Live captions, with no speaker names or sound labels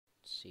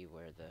see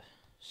where the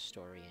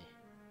story...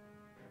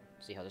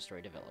 See how the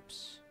story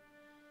develops.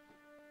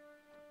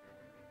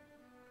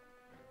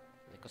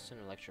 Nicholson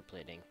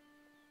electroplating.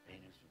 Hey,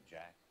 news from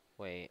Jack.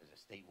 Wait.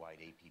 There's a statewide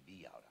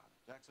APB out on him.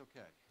 Jack's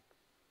okay.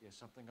 He has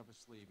something up his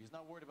sleeve. He's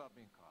not worried about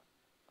being caught.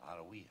 How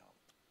do we help?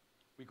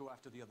 We go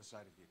after the other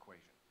side of the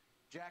equation.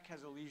 Jack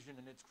has a legion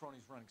and its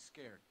cronies running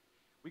scared.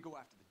 We go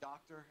after the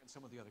doctor and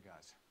some of the other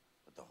guys.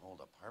 But the whole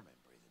department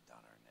breathing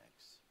down our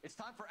necks. It's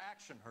time for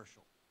action,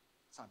 Herschel.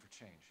 It's time for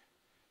change.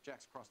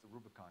 Jack's crossed the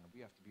Rubicon, and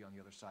we have to be on the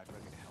other side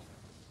ready to help him.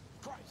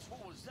 Christ,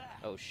 what was that?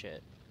 Oh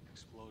shit.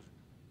 Explosion.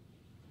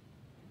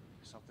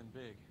 Something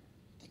big.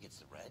 Think it's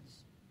the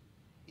Reds?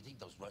 You think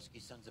those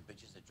Rusky sons of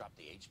bitches that dropped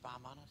the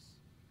H-bomb on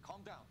us?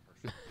 Calm down,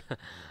 Herschel.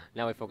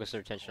 Now we focus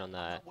their attention on I'm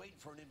that. not waiting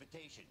for an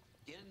invitation.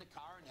 Get in the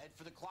car and head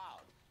for the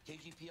cloud.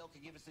 KGPL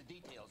can give us the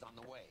details on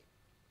the way.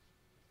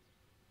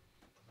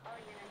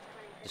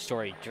 The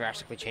story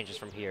drastically changes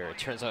from here. It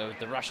turns out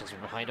the Russians were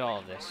behind all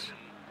of this,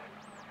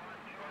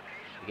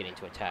 beginning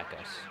to attack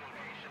us.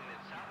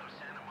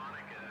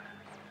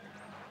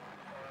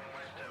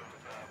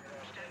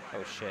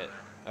 Oh shit.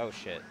 Oh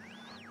shit.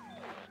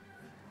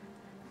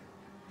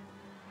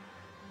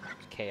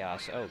 It's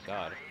chaos. Oh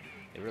god.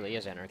 It really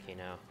is anarchy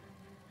now.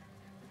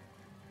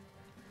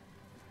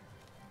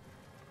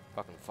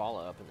 Fucking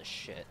follow up in the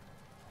shit.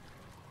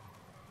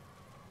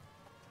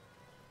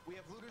 We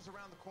have looters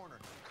around the corner.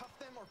 Cuff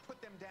them or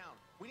put them down.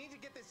 We need to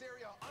get this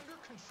area under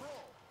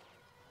control.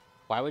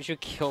 Why would you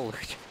kill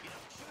looters?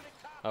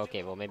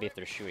 Okay, well maybe if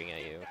they're shooting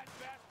at you.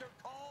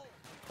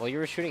 Well, you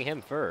were shooting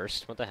him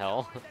first. What the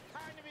hell?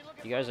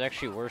 You guys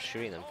actually were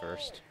shooting them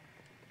first.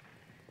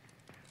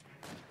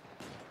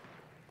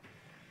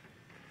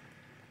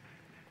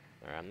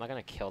 Alright, I'm not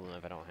gonna kill them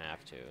if I don't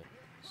have to.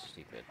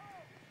 Stupid.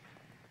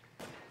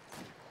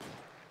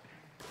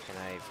 Can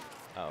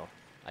I... Oh,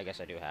 I guess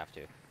I do have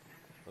to.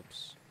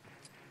 Oops.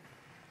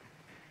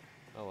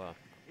 Oh well.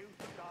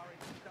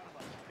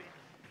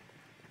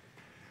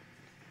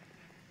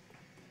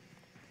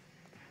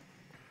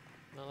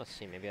 Well, let's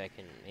see. Maybe I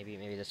can...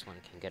 Maybe this one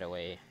can get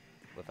away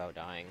without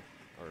dying.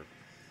 Or...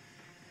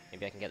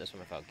 Maybe I can get this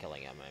one without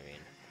killing him, I mean.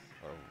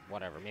 Or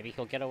whatever. Maybe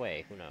he'll get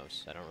away. Who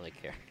knows? I don't really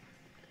care.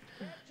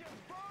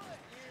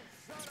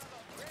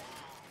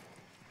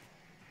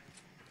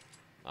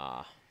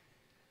 Ah.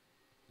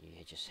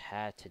 You just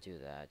had to do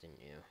that, didn't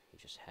you? You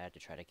just had to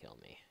try to kill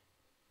me.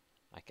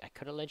 I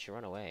could have let you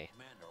run away.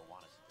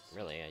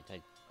 Really, I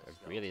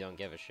really don't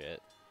give a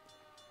shit.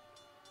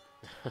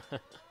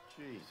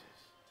 Jesus.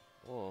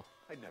 Whoa.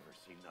 I'd never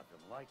seen nothing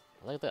like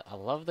I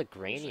love the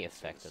grainy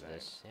effect of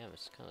this. Yeah,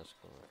 it's kind of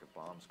cool. Like a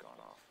bomb's gone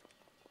off.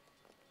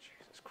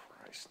 Jesus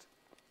Christ.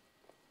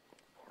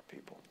 Poor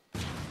people.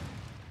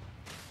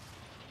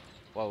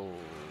 Whoa.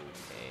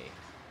 Okay.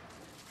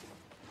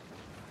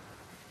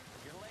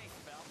 You're late,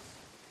 Phelps.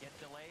 Get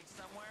delayed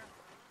somewhere?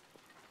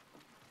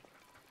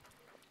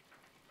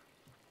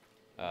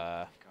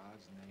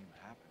 God's name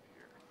happened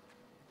here.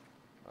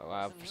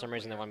 Oh, for some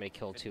reason they want me to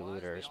kill two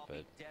looters,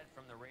 but... Dead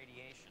from the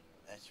radiation.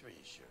 That's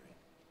reassuring.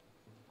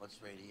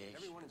 What's radiation?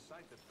 Everyone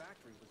inside the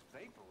factory was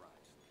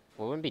vaporized.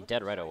 We wouldn't be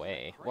dead right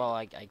away. Well,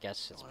 I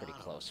guess it's pretty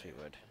close, we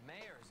would. The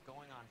mayor is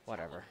going on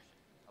Whatever.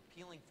 television,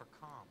 appealing for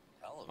calm.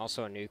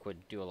 Also, a nuke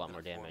would do a lot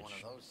more damage. One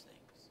of those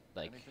things.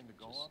 Like, Anything to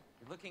go just... on?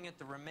 You're looking at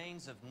the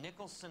remains of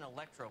Nicholson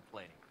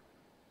electroplating.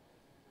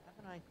 I have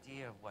an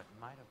idea of what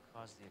might have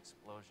caused the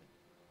explosion,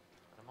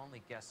 but I'm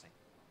only guessing.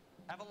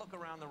 Have a look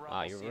around the rubble.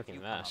 Ah, you're working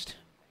fast.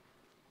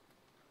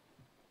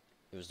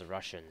 It was the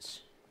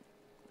Russians.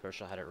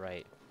 Herschel had it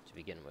right to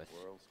begin with.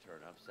 World's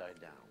turned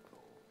upside down,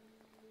 Cole.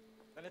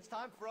 Then it's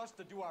time for us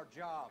to do our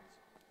jobs.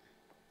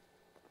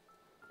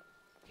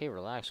 Okay,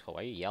 relax, Cole.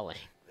 Why are you yelling?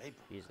 Vaporized.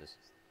 Jesus.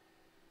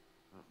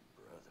 Oh,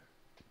 brother.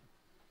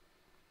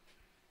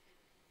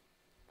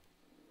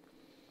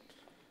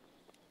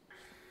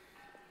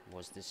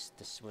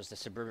 Was the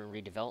Suburban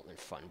Redevelopment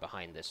Fund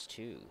behind this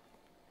too,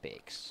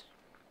 Biggs?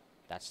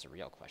 That's the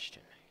real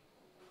question.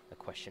 The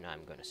question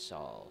I'm gonna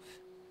solve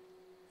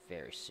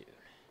very soon.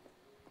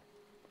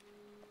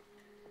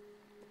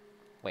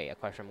 Wait, a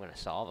question I'm gonna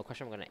solve? A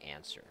question I'm gonna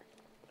answer.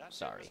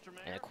 Sorry.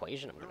 An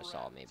equation I'm gonna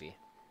solve, maybe.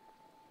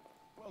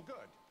 Well,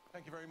 good.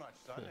 Thank you very much,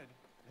 son.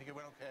 I think it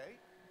went okay.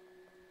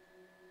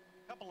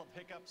 Couple of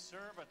hiccups,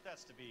 sir, but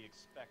that's to be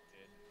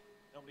expected.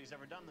 Nobody's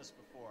ever done this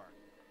before.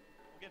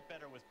 We'll get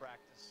better with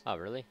practice. Oh,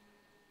 really?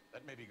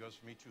 That maybe goes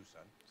for me too,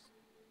 son.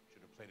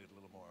 Should have played it a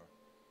little more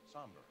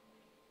somber.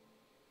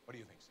 What do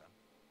you think, son?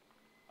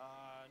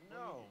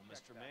 No,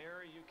 Mr.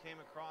 Mayor, you came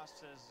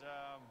across as,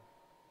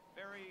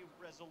 very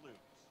resolute.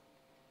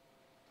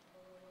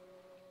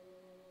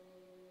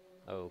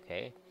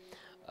 Okay.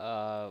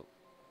 Wow.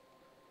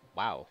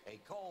 Hey,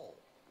 Cole,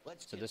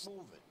 let's So get this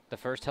moving. the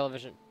first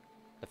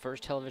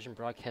television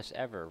broadcast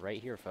ever,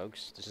 right here,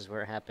 folks. This is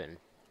where it happened,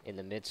 in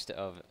the midst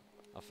of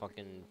a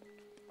fucking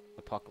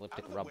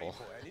apocalyptic Out of the rubble. way,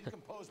 boy. I need to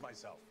compose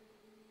myself.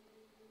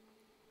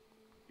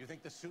 You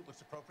think this suit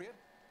looks appropriate?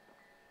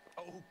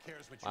 Oh, who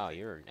cares what you Wow, think?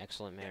 you're an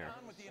excellent mayor. Get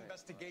on with the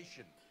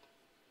investigation.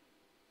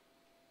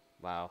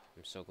 Wow,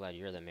 I'm so glad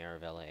you're the mayor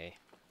of LA,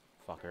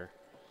 fucker.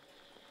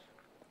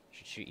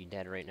 Should shoot you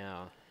dead right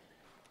now.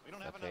 We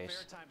don't have enough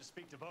Fuckface. airtime to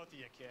speak to both of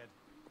you, kid.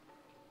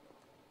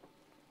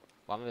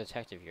 Well, I'm a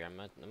detective here. I'm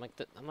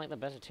like the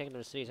best detective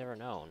the city's ever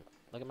known.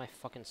 Look at my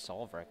fucking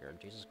solve record.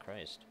 Jesus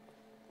Christ.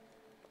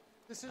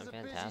 This is I'm a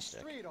busy fantastic.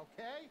 street,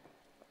 okay?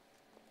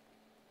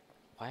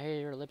 Why are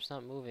your lips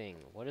not moving?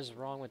 What is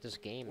wrong with this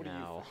game What do you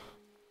now? think?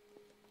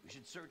 We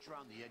should search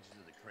around the edges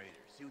of the crater,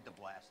 see what the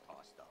blast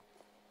tossed up.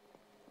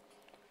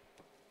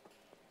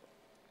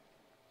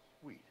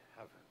 Sweet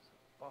heavens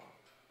above.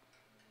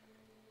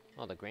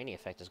 Oh, the grainy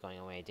effect is going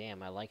away.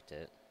 Damn, I liked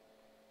it.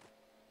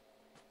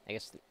 I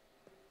guess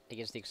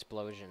the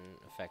explosion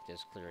effect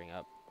is clearing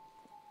up.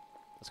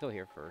 Let's go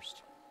here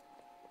first.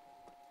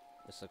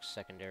 This looks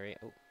secondary.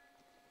 Oh.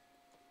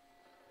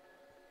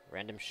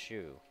 Random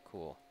shoe.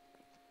 Cool.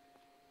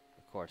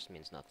 Of course,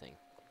 means nothing.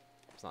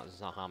 It's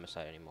not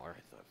homicide anymore.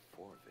 I thought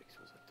Forvix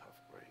was a tough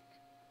break.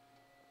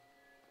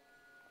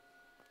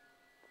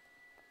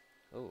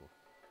 Ooh.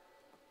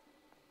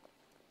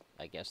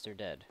 I guess they're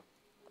dead.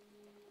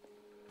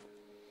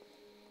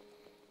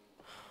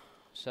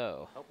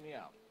 So, Help me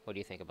out. what do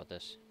you think about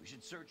this? We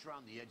should search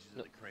around the edges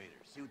No, of the crater,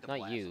 see what the not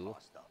blast you.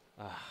 tossed up.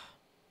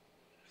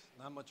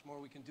 Not much more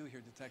we can do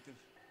here, Detective.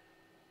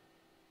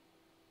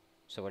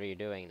 So what are you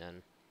doing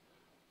then?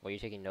 What are you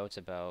taking notes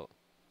about?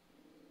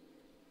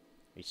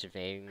 Are you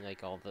surveying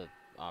like all the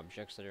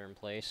objects that are in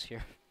place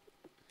here?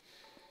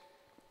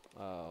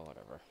 Oh,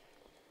 whatever.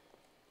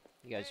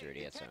 You guys Hey, are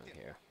idiots, I don't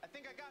detective, care. I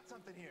think I got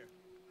something here.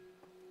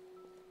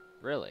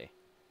 Really?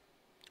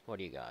 What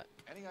do you got?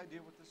 Any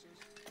idea what this is?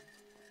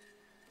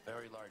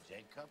 Very large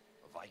egg cup?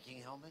 A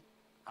Viking helmet?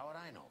 How would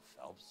I know,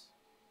 Phelps?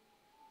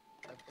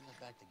 Try putting it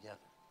back together.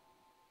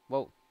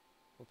 Whoa.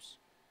 Oops.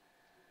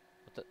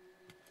 What the?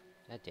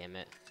 God damn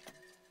it.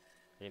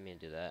 I didn't mean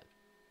to do that.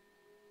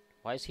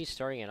 Why is he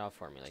starting it off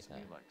for me like Looks to that?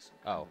 me like some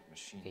kind Oh, of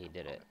machine okay, he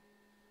did it. component.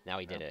 Now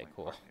he did it. Airplane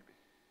Cool. part, maybe.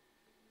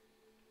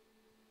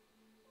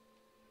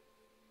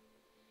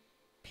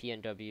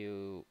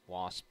 PNW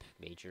Wasp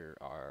Major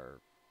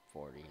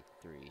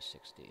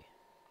R4360.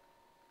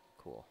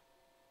 Cool.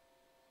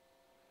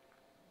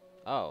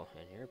 Oh,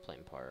 an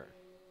airplane part.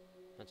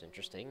 That's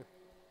interesting.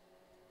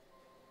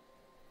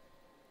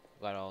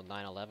 Got all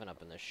 9/11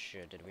 up in this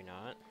shit, did we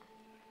not?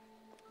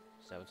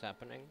 Is that what's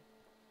happening?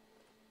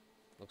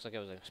 Looks like it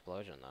was an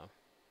explosion, though.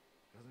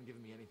 Doesn't give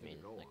me I anything mean,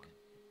 to go like on.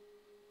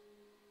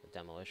 a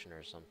demolition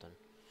or something.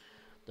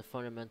 The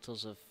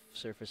fundamentals of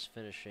surface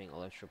finishing,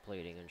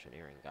 electroplating,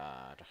 engineering.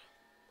 God.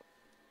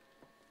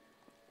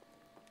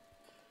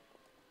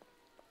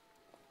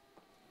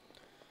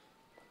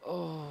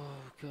 Oh,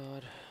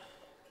 God.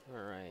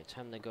 Alright,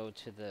 time to go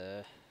to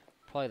the...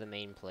 probably the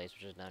main place,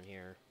 which is down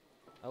here.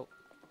 Oh.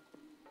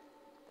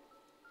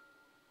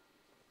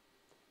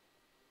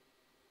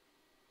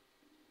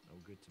 No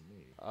good to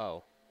me.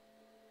 Oh.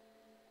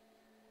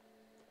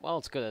 Well,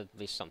 it's good at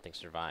least something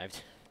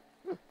survived.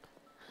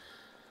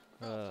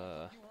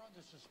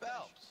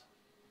 Phelps!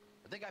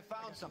 I think I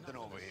found something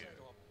over here.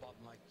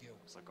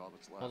 Looks like all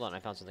that's left. Hold on, I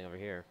found something over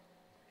here.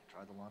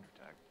 Try the laundry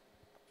tag.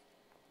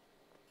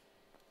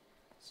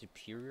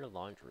 Superior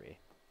Laundry.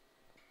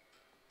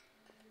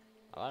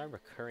 A lot of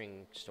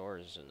recurring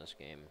stores in this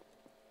game.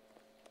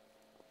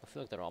 I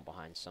feel like they're all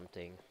behind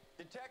something.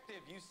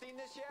 Detective, you seen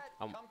this yet?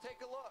 Um, Come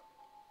take a look.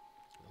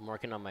 I'm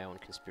working on my own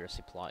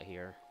conspiracy plot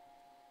here,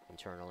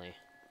 internally.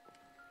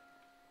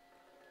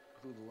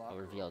 Blew the locker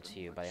reveal it open, to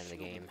you like by the end of the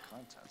shielded game.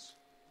 Contents.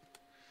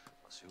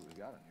 Let's see what we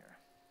got in here.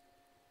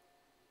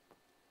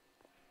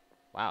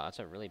 Wow, that's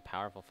a really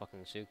powerful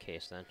fucking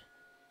suitcase then.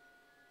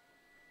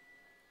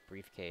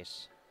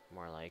 Briefcase,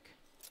 more like.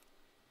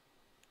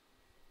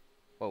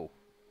 Whoa.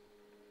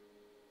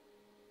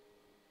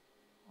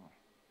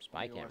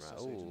 Spy The camera.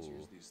 OSS agents Ooh.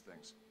 use these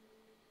things.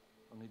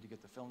 We'll need to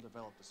get the film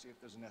developed to see if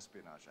there's an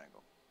espionage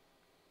angle.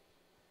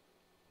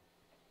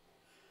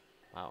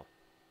 Wow.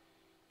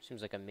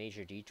 Seems like a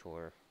major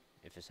detour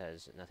if this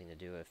has nothing to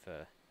do with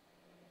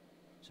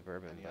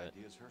Suburban, Any but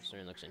ideas, Herschel?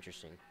 certainly looks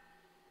interesting.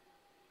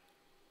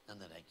 None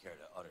that I care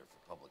to utter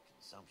for public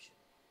consumption.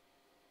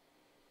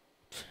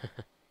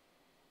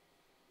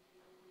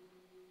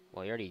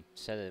 Well, you already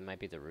said that it might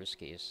be the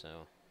Ruskies,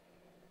 so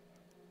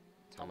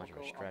it's not much of a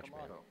Tomoko stretch, man.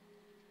 Akamoto.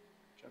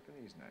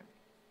 Japanese name.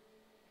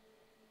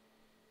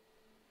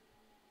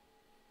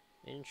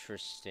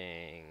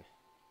 Interesting.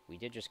 We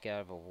did just get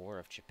out of a war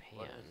of Japan.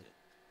 What is it?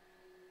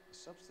 A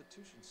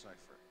substitution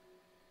cipher.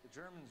 The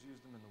Germans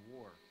used them in the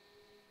war.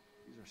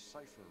 These are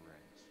cipher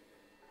rings.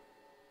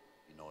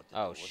 You know what to do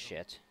Oh with them?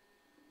 shit.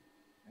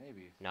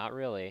 Maybe. Not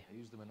really. They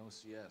used them in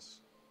OCS.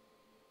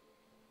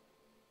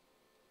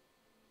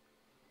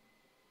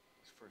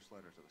 This first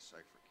letter to the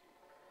cipher key.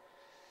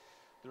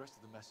 The rest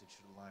of the message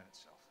should align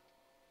itself.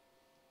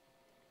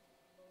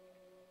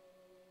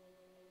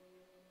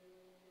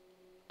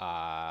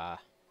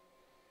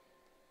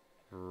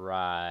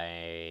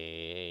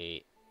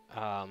 Right.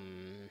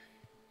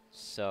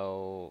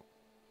 So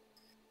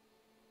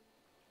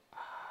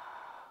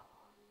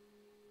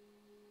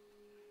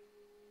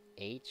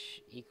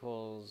H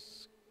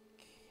equals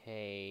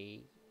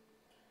K.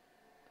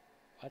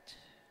 What?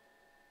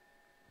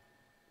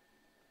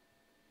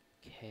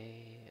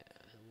 K.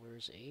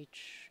 Where's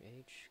H?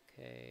 H,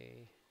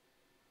 K.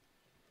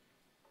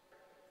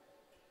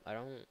 I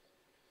don't.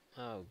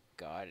 Oh,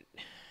 God.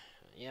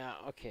 Yeah,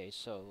 okay,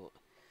 so.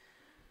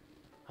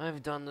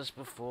 I've done this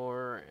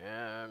before,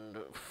 and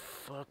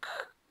fuck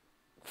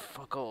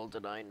all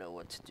did I know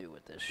what to do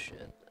with this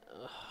shit.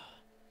 Ugh.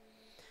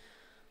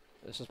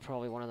 This is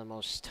probably one of the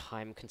most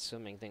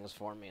time-consuming things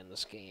for me in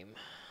this game.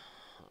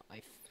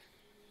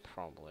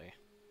 Probably.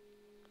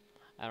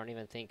 I don't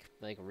even think,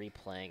 like,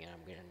 replaying it,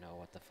 I'm gonna know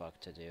what the fuck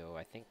to do.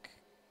 I think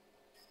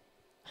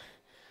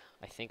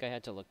I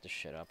had to look this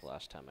shit up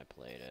last time I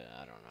played it.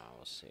 I don't know,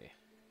 we'll see.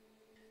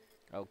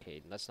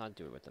 Okay, let's not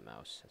do it with the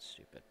mouse. That's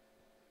stupid.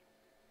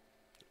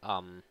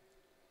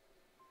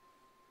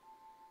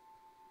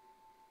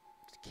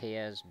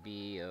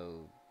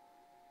 KSBOHKS.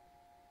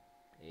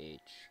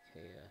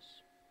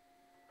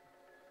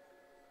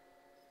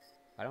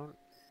 I don't.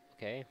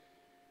 Okay.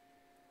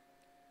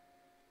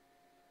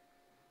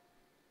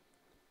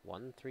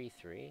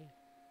 133.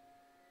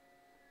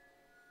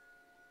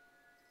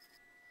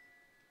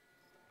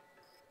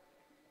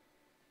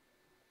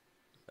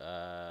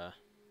 Uh.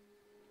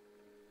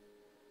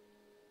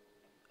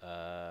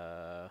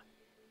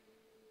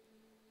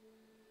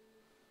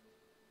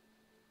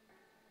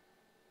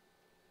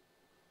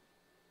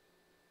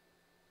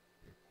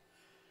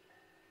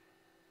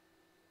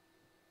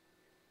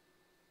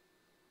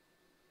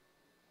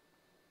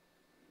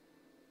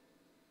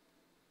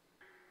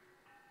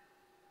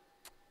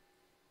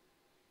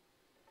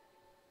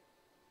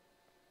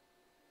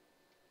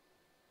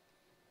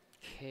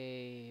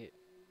 Okay.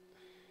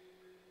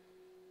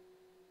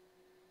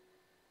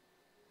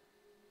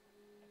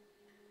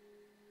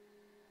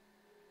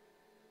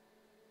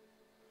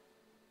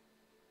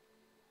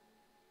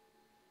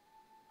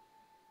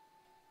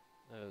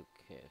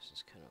 Okay, this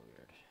is kind of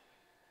weird.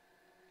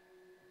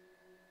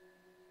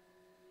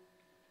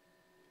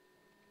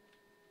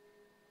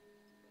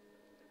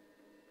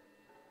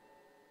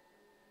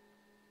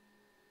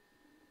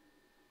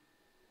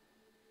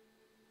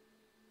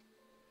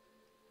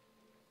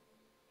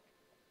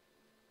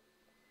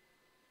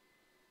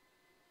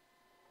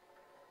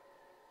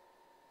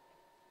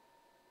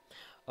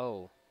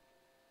 Oh,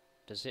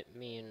 does it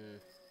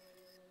mean...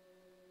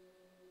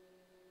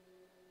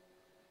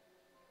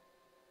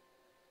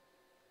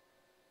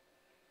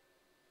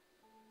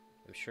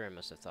 I'm sure I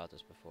must have thought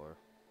this before.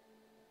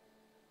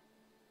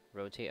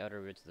 Rotate outer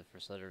root to the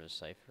first letter of the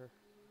cipher?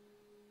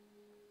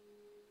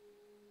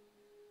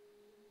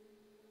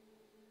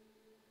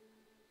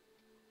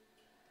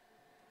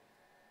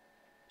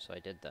 So I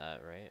did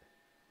that, right?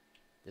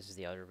 This is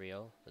the outer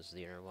real, this is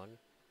the inner one.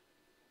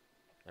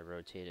 I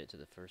rotate it to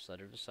the first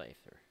letter of the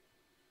cipher.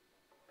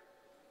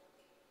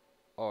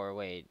 Or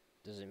wait,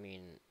 does it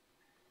mean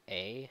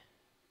A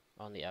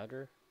on the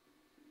outer?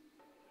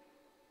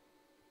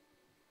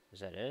 Is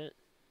that it?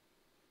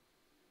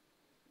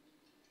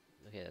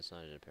 Okay, that's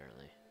not it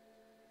apparently.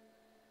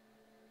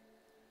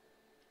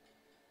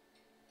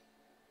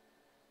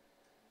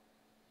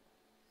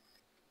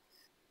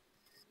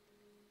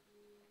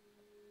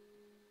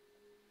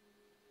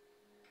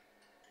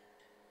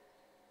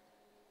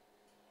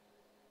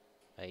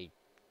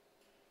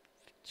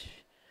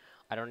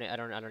 I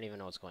don't even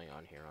know what's going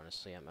on here,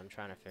 honestly. I'm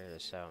trying to figure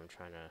this out.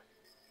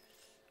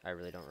 I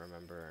really don't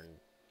remember, and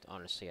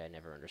honestly, I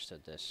never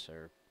understood this,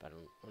 or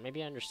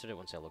maybe I understood it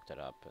once I looked it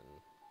up and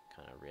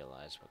kind of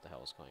realized what the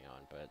hell was going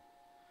on, but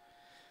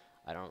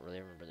I don't really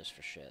remember this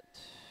for shit.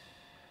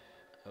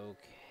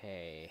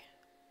 Okay.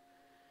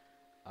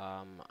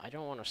 I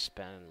don't want to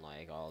spend,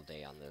 like, all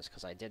day on this,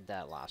 because I did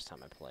that last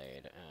time I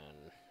played,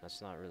 and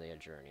that's not really a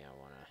journey I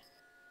want to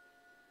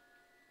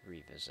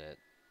revisit.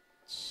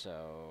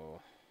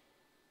 So...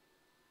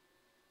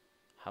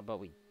 how about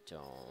we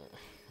don't?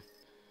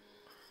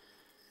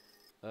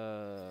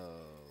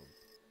 Oh,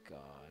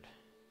 God.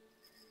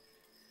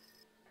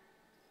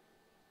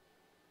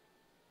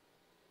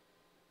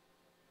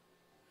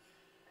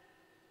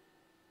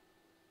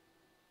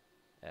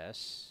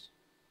 S?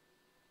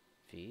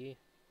 V?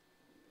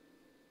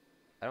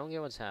 I don't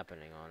get what's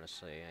happening,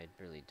 honestly. I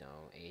really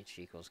don't. H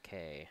equals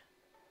K.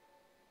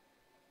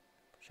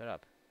 Shut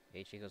up.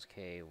 H equals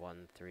K,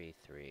 1, 3,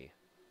 3.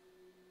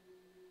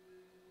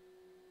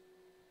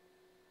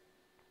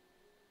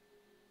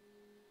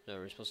 So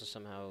we're supposed to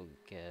somehow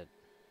get...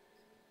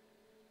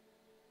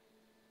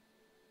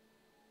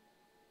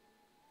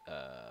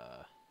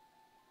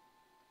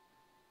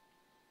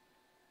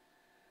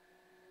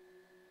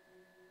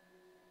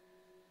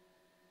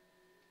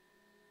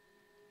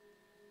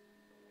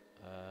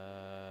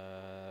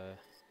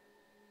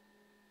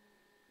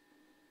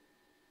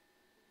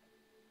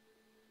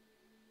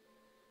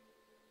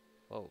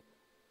 Whoa.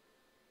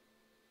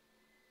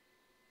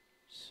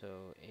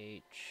 So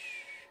H...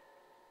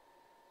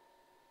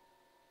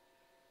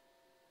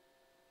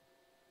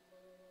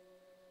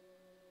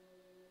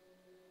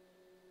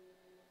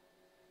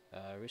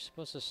 are we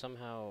supposed to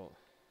somehow...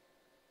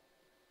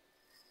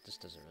 This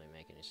doesn't really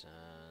make any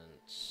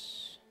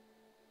sense.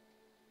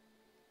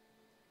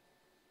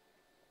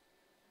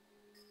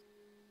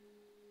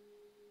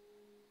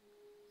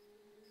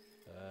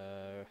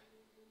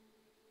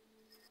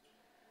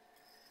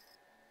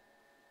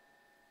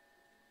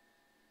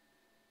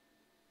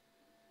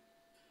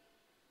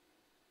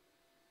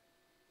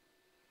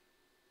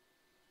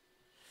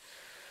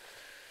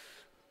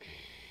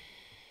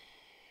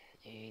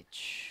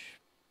 H.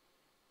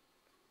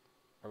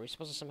 Are we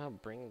supposed to somehow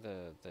bring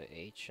the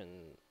H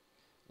and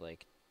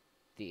like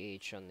the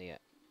H on the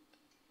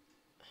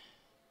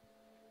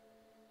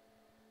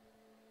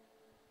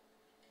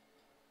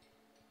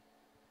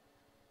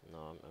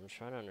No, I'm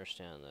trying to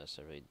understand this.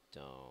 I really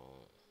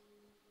don't.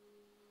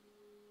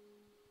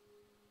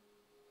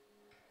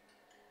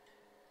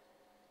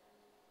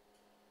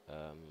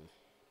 I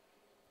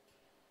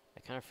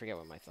kind of forget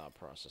what my thought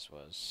process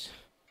was.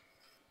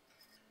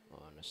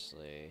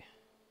 Honestly.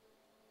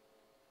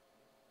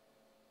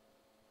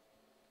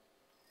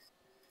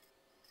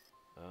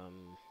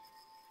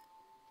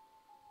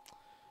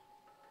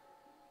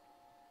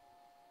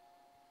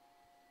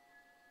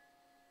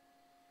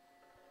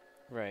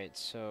 Right,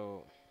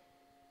 so...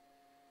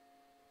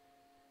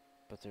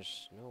 But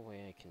there's no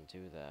way I can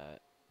do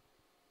that.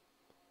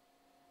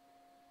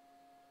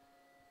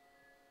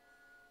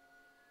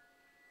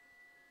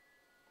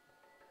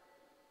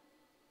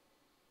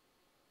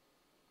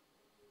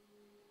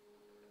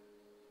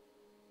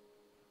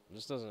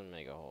 This doesn't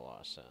make a whole lot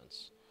of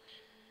sense.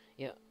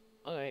 Yeah,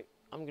 alright,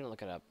 I'm gonna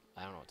look it up.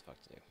 I don't know what the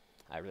fuck to do.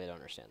 I really don't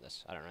understand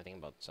this. I don't know anything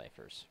about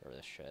ciphers or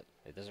this shit.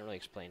 It doesn't really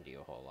explain to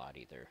you a whole lot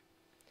either.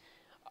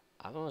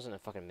 I was in the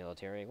fucking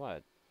military.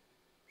 What?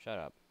 Shut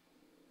up.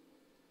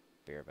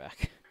 Beer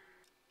back.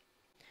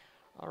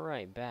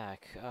 Alright,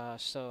 back.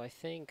 So I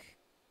think...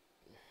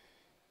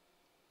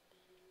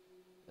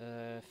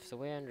 if the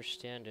way I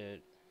understand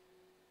it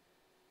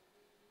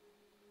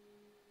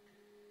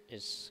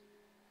is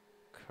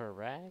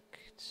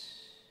correct...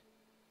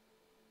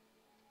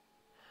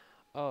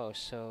 Oh,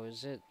 so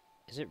is it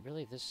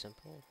really this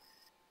simple?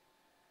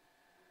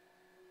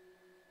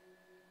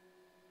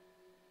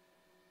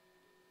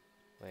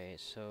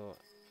 Wait, so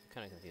I'm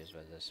kind of confused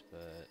by this,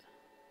 but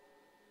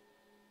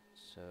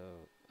so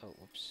oh,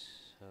 whoops.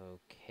 So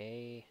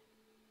K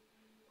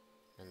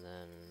and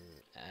then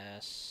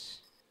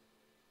S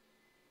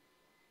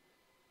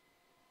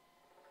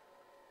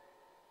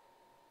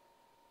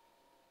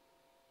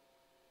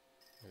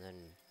and then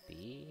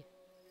B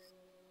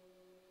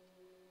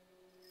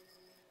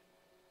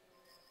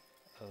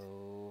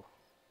O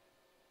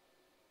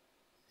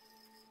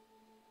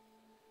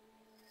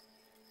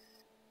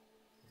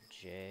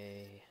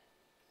J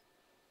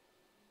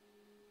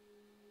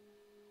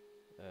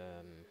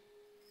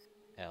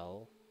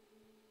L.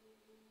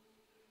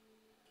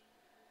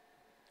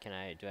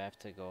 Do I have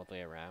to go all the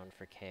way around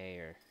for K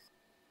or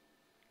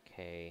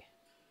K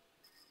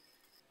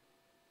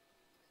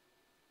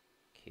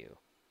Q?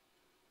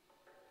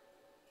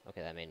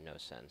 Okay, that made no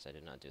sense. I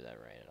did not do that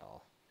right at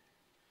all.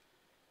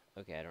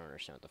 Okay, I don't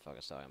understand what the fuck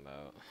it's talking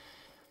about.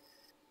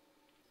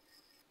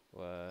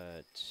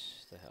 What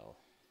the hell?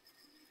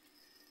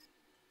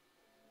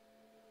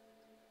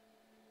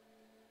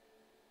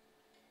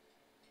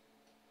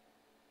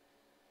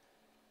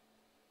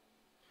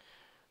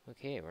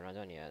 Okay, we're not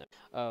done yet.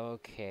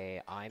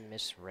 Okay, I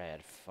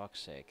misread. Fuck's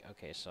sake.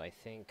 Okay, so I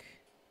think...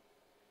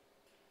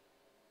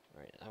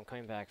 Right, I'm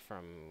coming back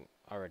from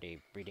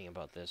already reading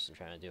about this and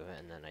trying to do it,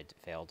 and then I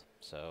failed,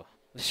 so...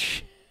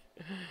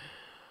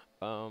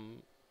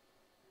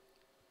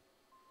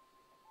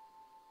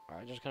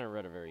 I just kind of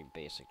read a very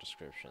basic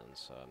description,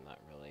 so I'm not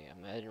really... I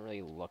didn't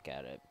really look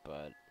at it,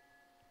 but...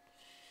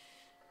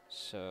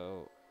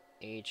 So,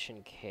 H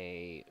and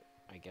K,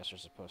 I guess, are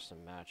supposed to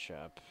match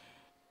up,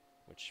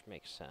 which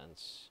makes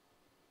sense.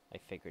 I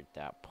figured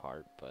that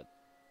part, but...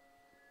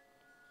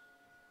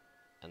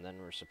 And then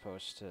we're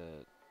supposed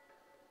to...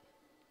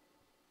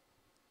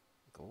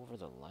 go over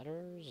the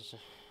letters?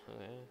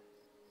 Okay.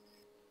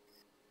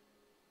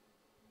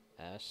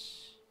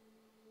 S...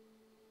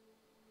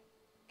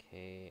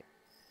 K...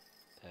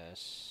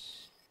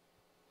 S...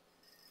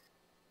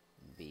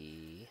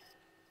 B...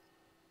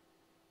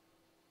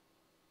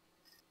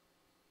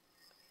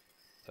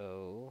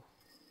 O...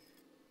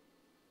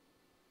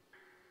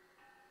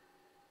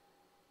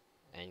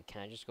 And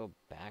can I just go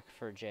back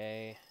for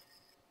J?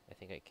 I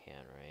think I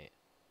can, right?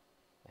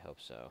 I hope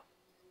so.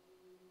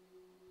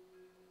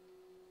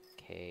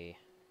 K...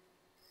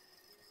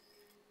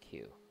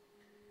 Q.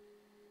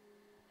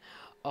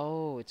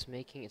 Oh, it's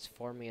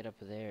forming it up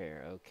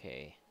there.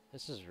 Okay.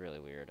 This is really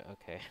weird.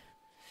 Okay.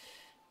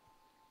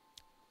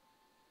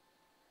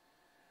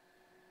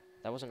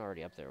 That wasn't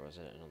already up there, was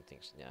it? I don't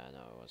think so. Yeah, no,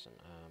 it wasn't.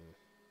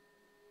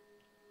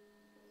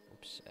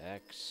 Oops,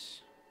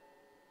 X.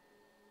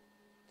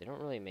 They don't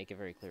really make it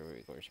very clear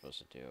what we're supposed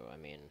to do. I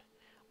mean,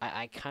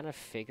 I kind of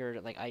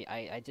figured, like,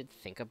 I did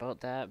think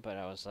about that, but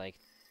I was like,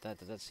 I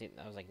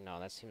was like, no,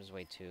 that seems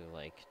way too,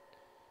 like,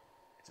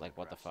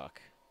 what the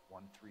fuck?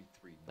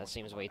 133 That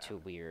seems way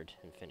too weird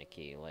and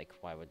finicky. Like,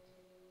 why would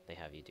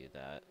they have you do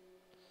that.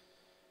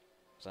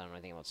 Because I don't know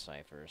anything about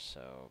ciphers,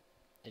 so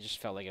it just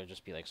felt like it would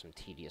just be like some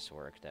tedious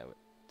work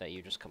that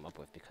you just come up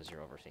with because you're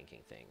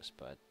overthinking things.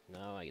 But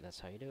no, that's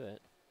how you do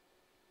it.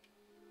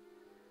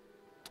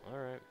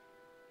 Alright.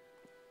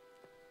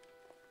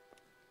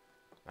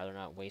 Rather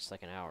not waste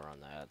like an hour on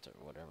that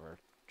or whatever,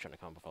 trying to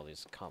come up with all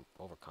these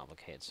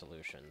overcomplicated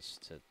solutions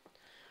to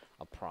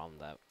a problem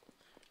that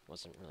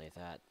wasn't really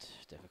that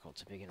difficult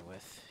to begin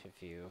with,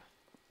 if you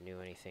knew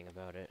anything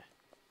about it.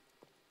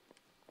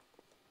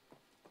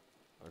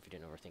 Or if you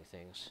didn't overthink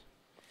things.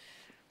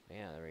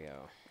 Yeah, there we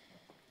go.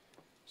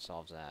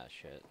 Solves that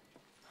shit.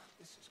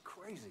 This is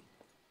crazy.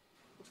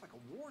 Looks like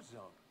a war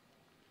zone.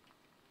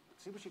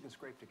 See what you can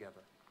scrape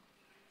together.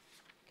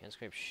 Can't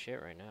scrape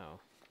shit right now,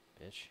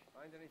 bitch.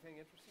 Find anything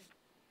interesting?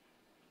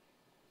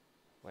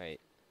 Wait,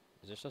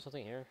 is there still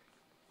something here?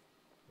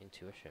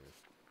 Intuition.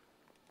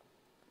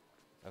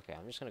 Okay,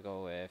 I'm just gonna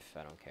go with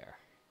I don't care.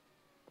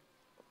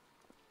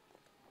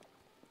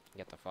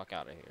 Get the fuck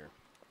out of here.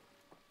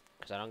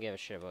 Because I don't give a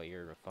shit about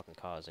your fucking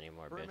cause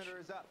anymore, bitch. Perimeter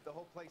is up. The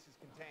whole place is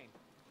contained.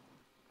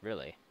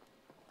 Really?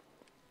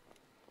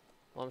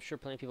 Well, I'm sure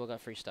plenty of people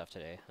got free stuff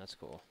today. That's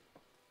cool.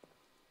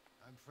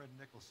 I'm Fred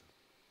Nicholson.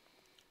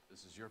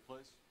 This is your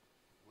place?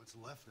 What's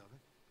left of it?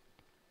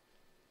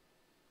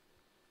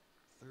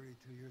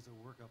 32 years of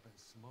work up in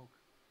smoke.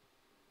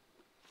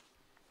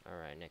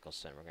 Alright,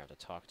 Nicholson, we're gonna have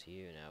to talk to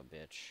you now,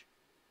 bitch.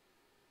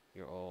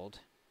 You're old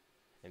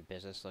and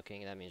business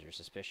looking. That means you're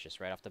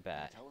suspicious right off the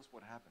bat. Tell us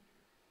what happened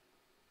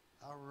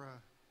here. Our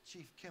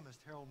chief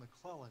chemist, Harold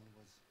McClellan,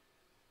 was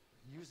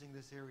using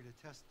this area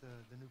to test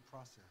the new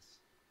process.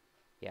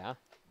 Yeah?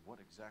 What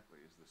exactly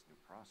is this new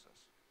process?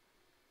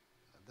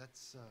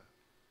 That's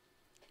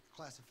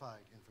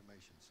classified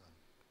information, son.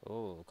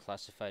 Oh,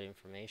 classified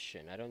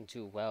information. I don't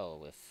do well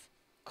with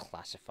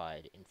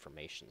classified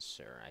information,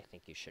 sir. I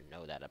think you should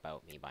know that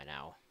about me by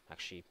now.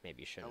 Actually,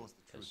 maybe you shouldn't. Tell us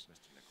the truth,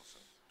 Mr.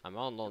 Nicholson. I'm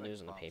on little You news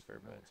in the bombs paper, for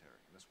but...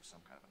 military, and this was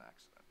some kind of an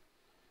accident.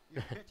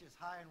 Your pitch is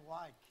high and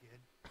wide, kid.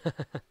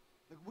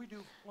 Look, we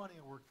do plenty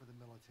of work for the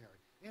military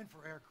and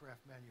for aircraft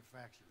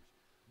manufacturers,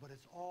 but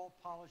it's all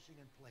polishing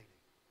and plating.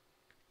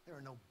 There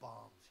are no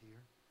bombs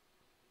here.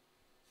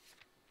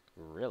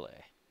 Really?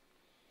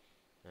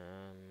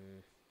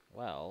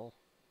 Well...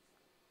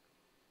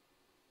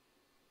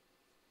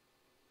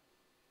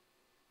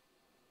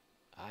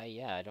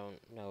 yeah, I don't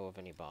know of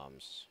any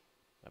bombs,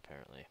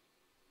 apparently.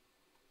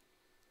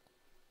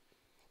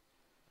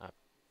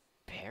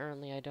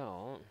 Apparently I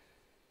don't.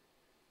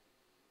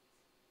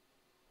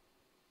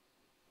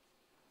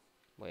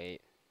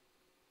 Wait.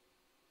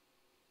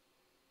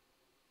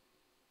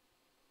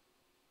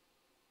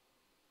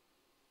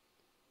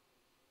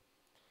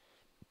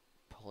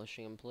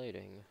 Polishing and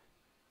plating.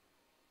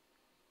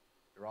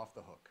 You're off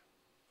the hook.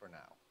 For now.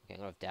 Okay, I'm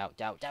gonna have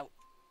doubt.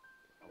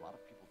 A lot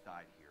of people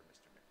died here,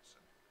 Mr.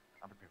 Nicholson.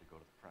 I'm prepared to go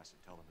to the press and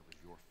tell them it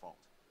was your fault.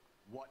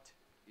 What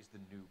is the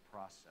new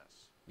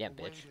process? Yeah,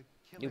 A way bitch. to New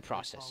chemically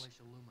process. polish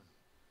aluminum.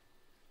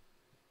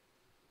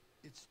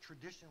 It's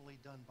traditionally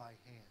done by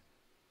hand.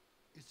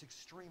 It's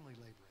extremely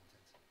labor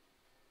intensive.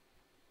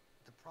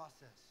 The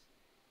process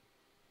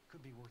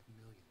could be worth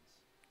millions.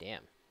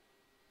 Damn.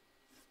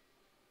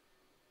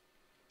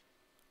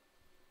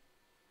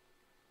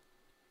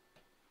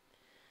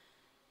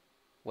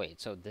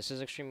 Wait, so this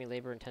is extremely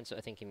labor intensive?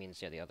 I think he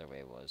means, yeah, the other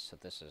way was. So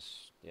this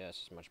is, yeah,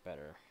 this is much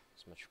better.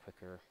 It's much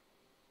quicker.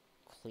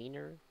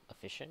 Cleaner?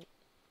 Efficient?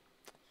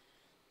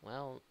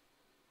 Well,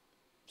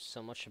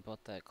 so much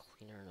about that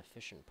cleaner and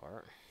efficient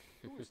part.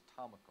 Who is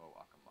Tomoko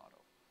Akamoto?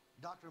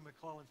 Dr.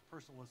 McClellan's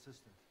personal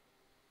assistant.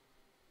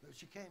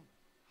 She came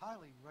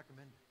highly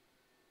recommended.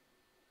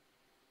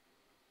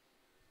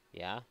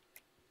 Yeah?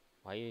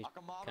 Why are you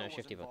Akamoto kind of was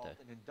shifty about involved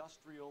that? in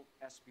industrial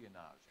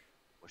espionage.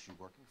 Was she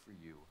working for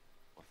you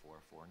or for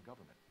a foreign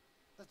government?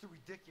 That's a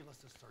ridiculous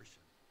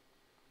assertion.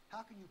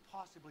 How can you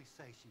possibly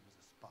say she was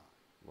a spy?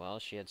 Well,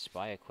 she had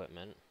spy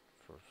equipment,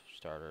 for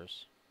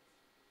starters.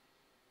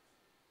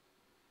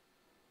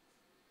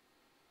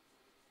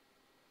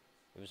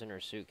 It was in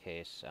her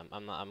suitcase.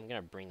 I'm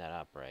gonna bring that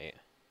up, right?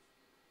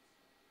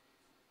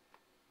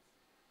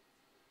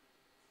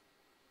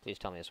 Please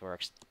tell me this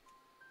works.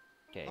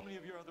 Okay. How many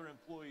of your other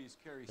employees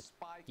carry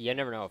spy? You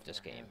never know with cameras this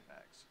in their game.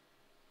 handbags?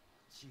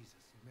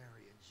 Jesus,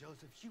 Mary and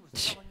Joseph, she was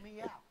selling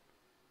me out.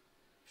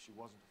 If she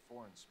wasn't a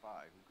foreign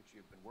spy, who could she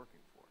have been working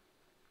for?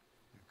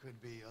 There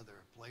could be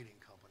other plating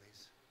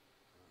companies,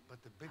 but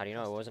the big How do you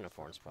know it wasn't a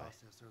customers foreign for the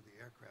spy? process are the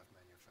aircraft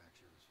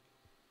manufacturers.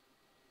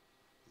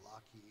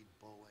 Lockheed,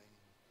 Boeing,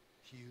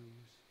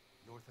 Hughes,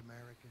 North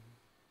American.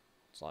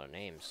 It's a lot of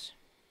names.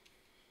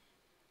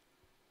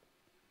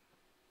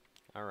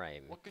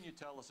 Alright, What can you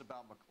tell us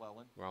about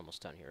McClellan? we're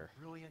almost done here.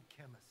 Brilliant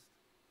chemist.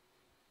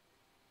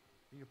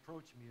 He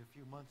approached me a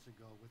few months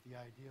ago with the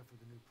idea for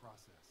the new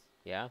process.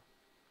 Yeah?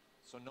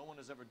 So no one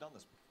has ever done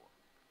this before.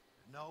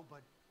 No,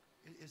 but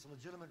it's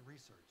legitimate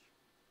research.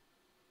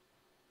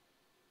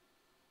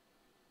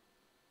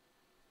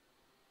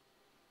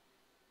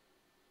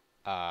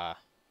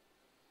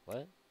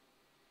 What?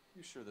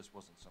 You sure this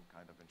wasn't some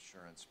kind of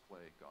insurance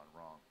play gone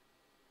wrong?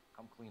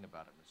 Come clean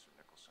about it, Mr.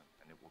 Nicholson,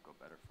 and it will go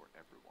better for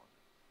everyone.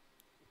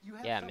 You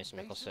have Yeah, some Miss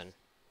Nicholson. basis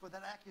for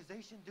that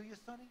accusation, do you,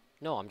 Sonny?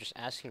 No, I'm just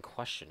asking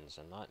questions.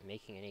 I'm not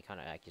making any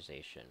kind of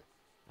accusation.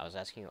 I was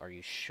asking, are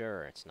you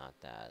sure it's not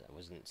that? I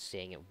wasn't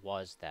saying it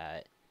was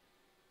that.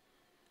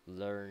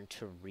 Learn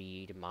to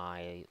read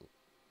my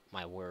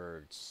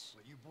words.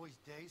 Were you boys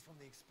dazed from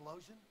the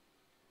explosion?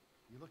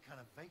 You look kind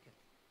of vacant.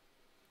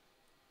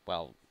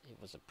 Well, it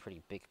was a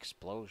pretty big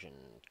explosion.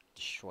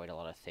 Destroyed a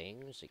lot of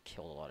things. It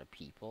killed a lot of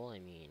people. I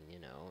mean, you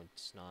know,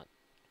 it's not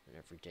an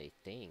everyday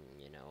thing,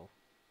 you know.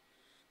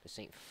 This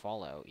ain't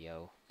Fallout,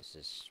 yo. This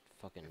is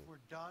fucking... If we're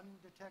done,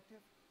 Detective,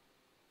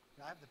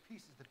 I have the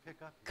pieces to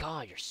pick up.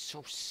 God, you're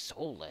so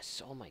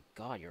soulless. Oh my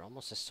god, you're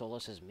almost as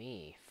soulless as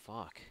me.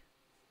 Fuck.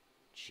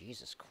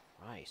 Jesus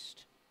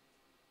Christ.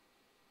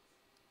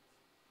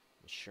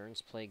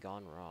 Insurance play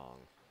gone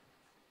wrong.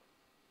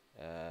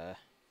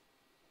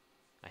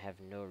 I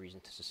have no reason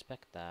to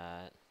suspect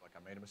that. Like I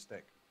made a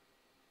mistake.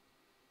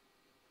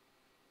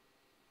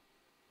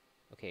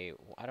 Okay,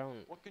 I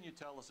don't... What can you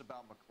tell us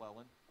about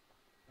McClellan?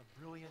 A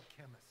brilliant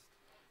chemist.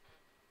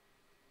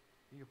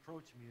 He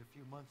approached me a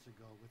few months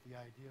ago with the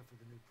idea for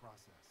the new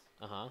process.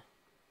 Uh-huh.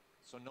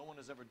 So no one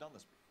has ever done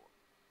this before?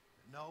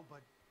 No,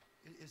 but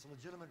it's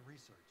legitimate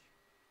research.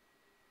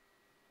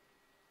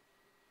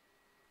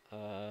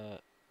 I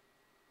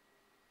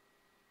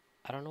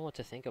don't know what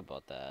to think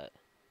about that.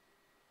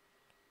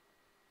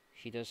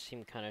 He does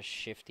seem kind of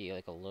shifty,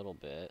 like, a little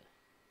bit.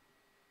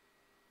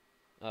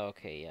 Oh,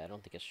 okay, yeah, I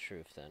don't think it's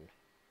truth, then.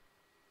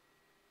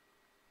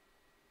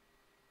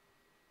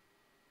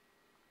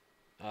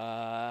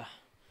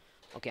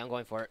 Okay, I'm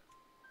going for it.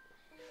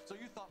 So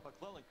you thought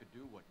McClellan could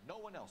do what no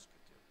one else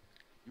could do?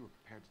 You were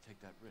prepared to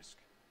take that risk?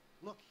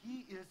 Look,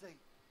 he is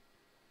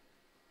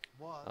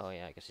was Oh,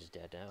 yeah, I guess he's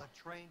dead now. a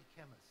trained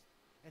chemist,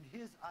 and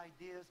his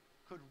ideas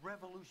could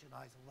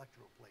revolutionize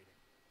electroplating.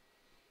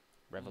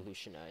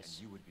 Revolutionize.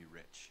 And you would be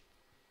rich.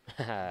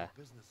 I'm a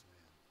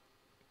businessman.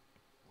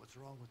 What's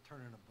wrong with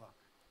turning a buck?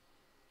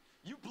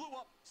 You blew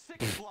up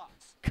 6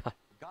 blocks. God.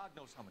 God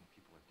knows how many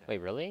people are dead. Wait,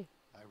 really?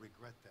 I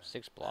regret that.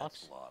 6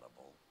 blocks? That's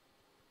laudable.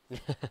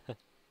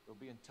 We'll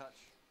be in touch.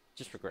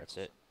 Just regrets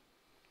it.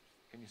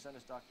 Can you send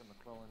us Dr.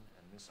 McClellan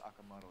and Miss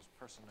Akamoto's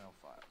personnel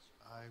files?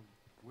 I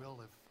will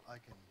if I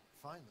can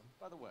find them.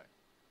 By the way,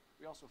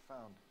 we also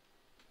found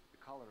the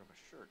collar of a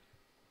shirt.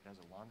 It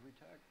has a laundry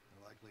tag.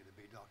 They're likely to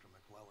be Dr.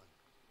 McClellan.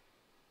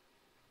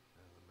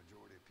 The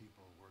majority of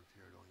people who work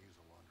here don't use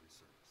a laundry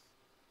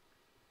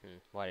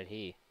service. Why did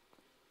he?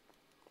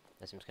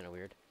 That seems kind of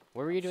weird.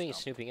 What were you doing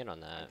snooping in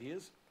on that?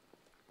 Ideas?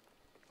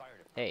 Fire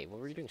department. Hey, what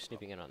were you doing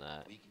snooping in on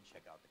that? We can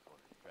check out the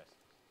coroner's dresses.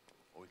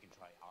 Or we can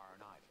try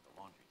R&I for the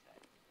laundry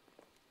tag.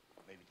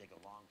 Or maybe take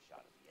a long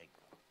shot at the egg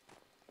cup.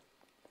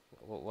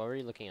 What were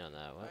you looking on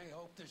that? What? I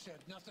hope this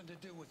had nothing to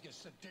do with your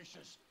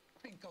seditious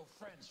pinko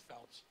friends,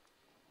 Phelps.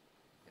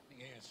 Get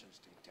the answers,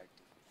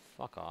 Detective.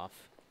 Fuck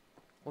off.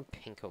 What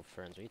pinko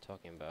friends are you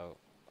talking about?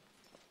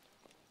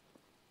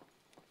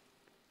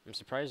 I'm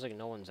surprised like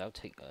no one's out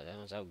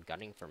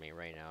gunning for me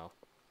right now.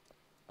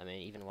 I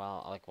mean, even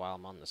while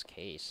I'm on this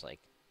case, like,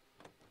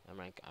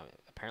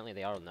 apparently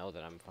they all know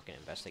that I'm fucking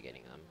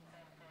investigating them.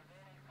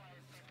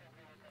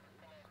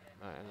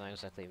 I'm not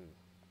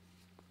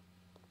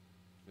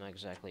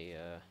exactly,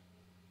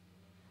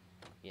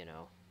 you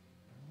know.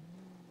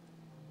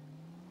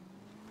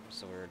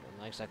 So weird. I'm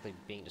not exactly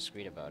being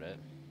discreet about it.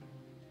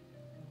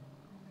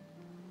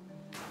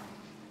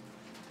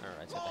 Alright,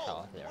 let's get the hell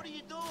out of there. What are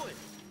you doing?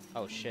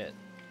 Oh shit.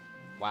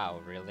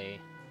 Wow, really?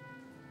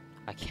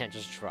 I can't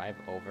just drive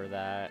over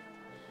that?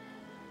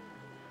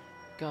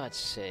 God's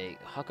sake.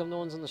 How come no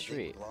one's on the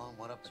street? Is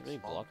it really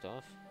blocked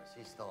off? Or is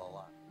he still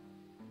alive?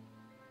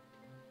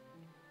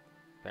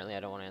 Apparently I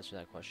don't want to answer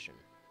that question.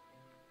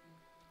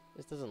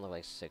 This doesn't look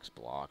like 6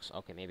 blocks.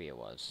 Okay, maybe it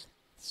was.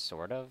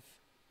 Sort of.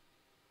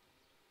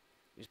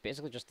 It was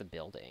basically just the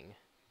building.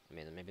 I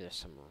mean, maybe there's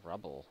some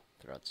rubble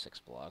throughout 6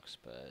 blocks,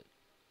 but...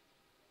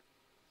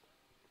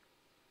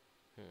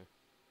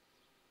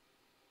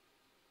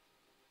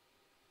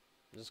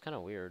 This is kind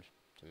of weird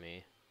to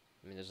me.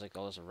 I mean, there's like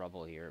all this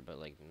rubble here, but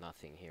like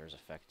nothing here is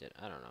affected.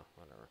 I don't know.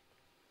 Whatever.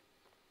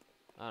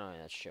 I don't know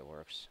how that shit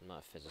works. I'm not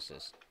a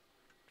physicist.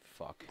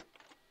 Fuck.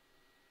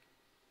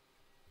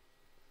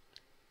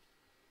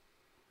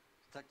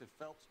 Detective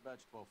Phelps,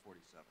 badge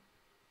 1247.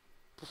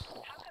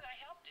 How can I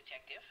help,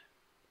 Detective?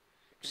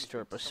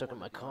 Stir up a suck of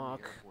my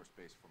cock. Air Force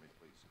Base for me,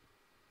 please.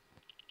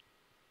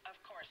 Of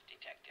course,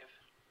 Detective.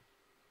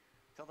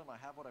 Tell them I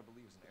have what I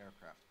believe is an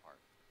aircraft part.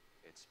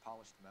 It's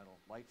polished metal,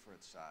 light for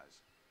its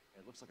size.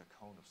 It looks like a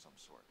cone of some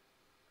sort.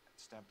 It's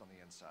stamped on the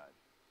inside.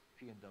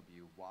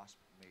 P&W Wasp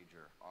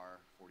Major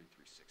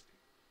R4360.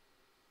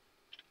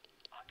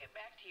 I'll get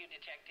back to you,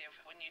 Detective,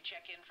 when you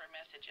check in for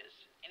messages.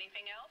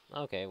 Anything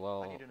else? Okay,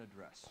 well, I need an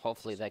address.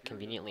 hopefully that Superior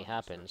conveniently Laundry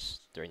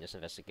happens during this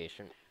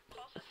investigation.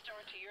 Closest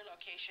store to your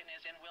location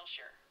is in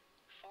Wilshire,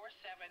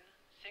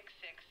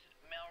 4766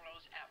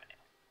 Melrose Avenue.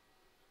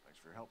 Thanks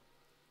for your help.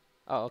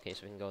 Oh, okay,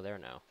 so we can go there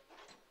now.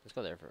 Let's go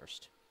there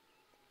first.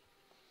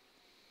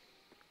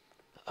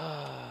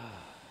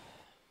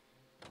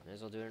 May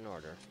as well do it in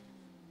order.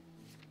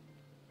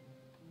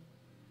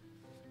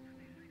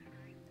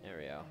 There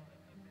we go.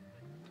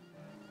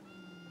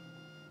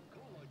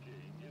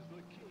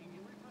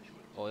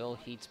 Oil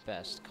heats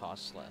best,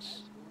 costs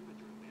less.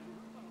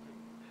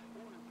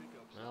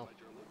 Well,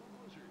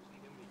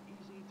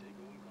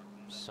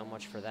 so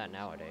much for that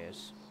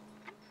nowadays.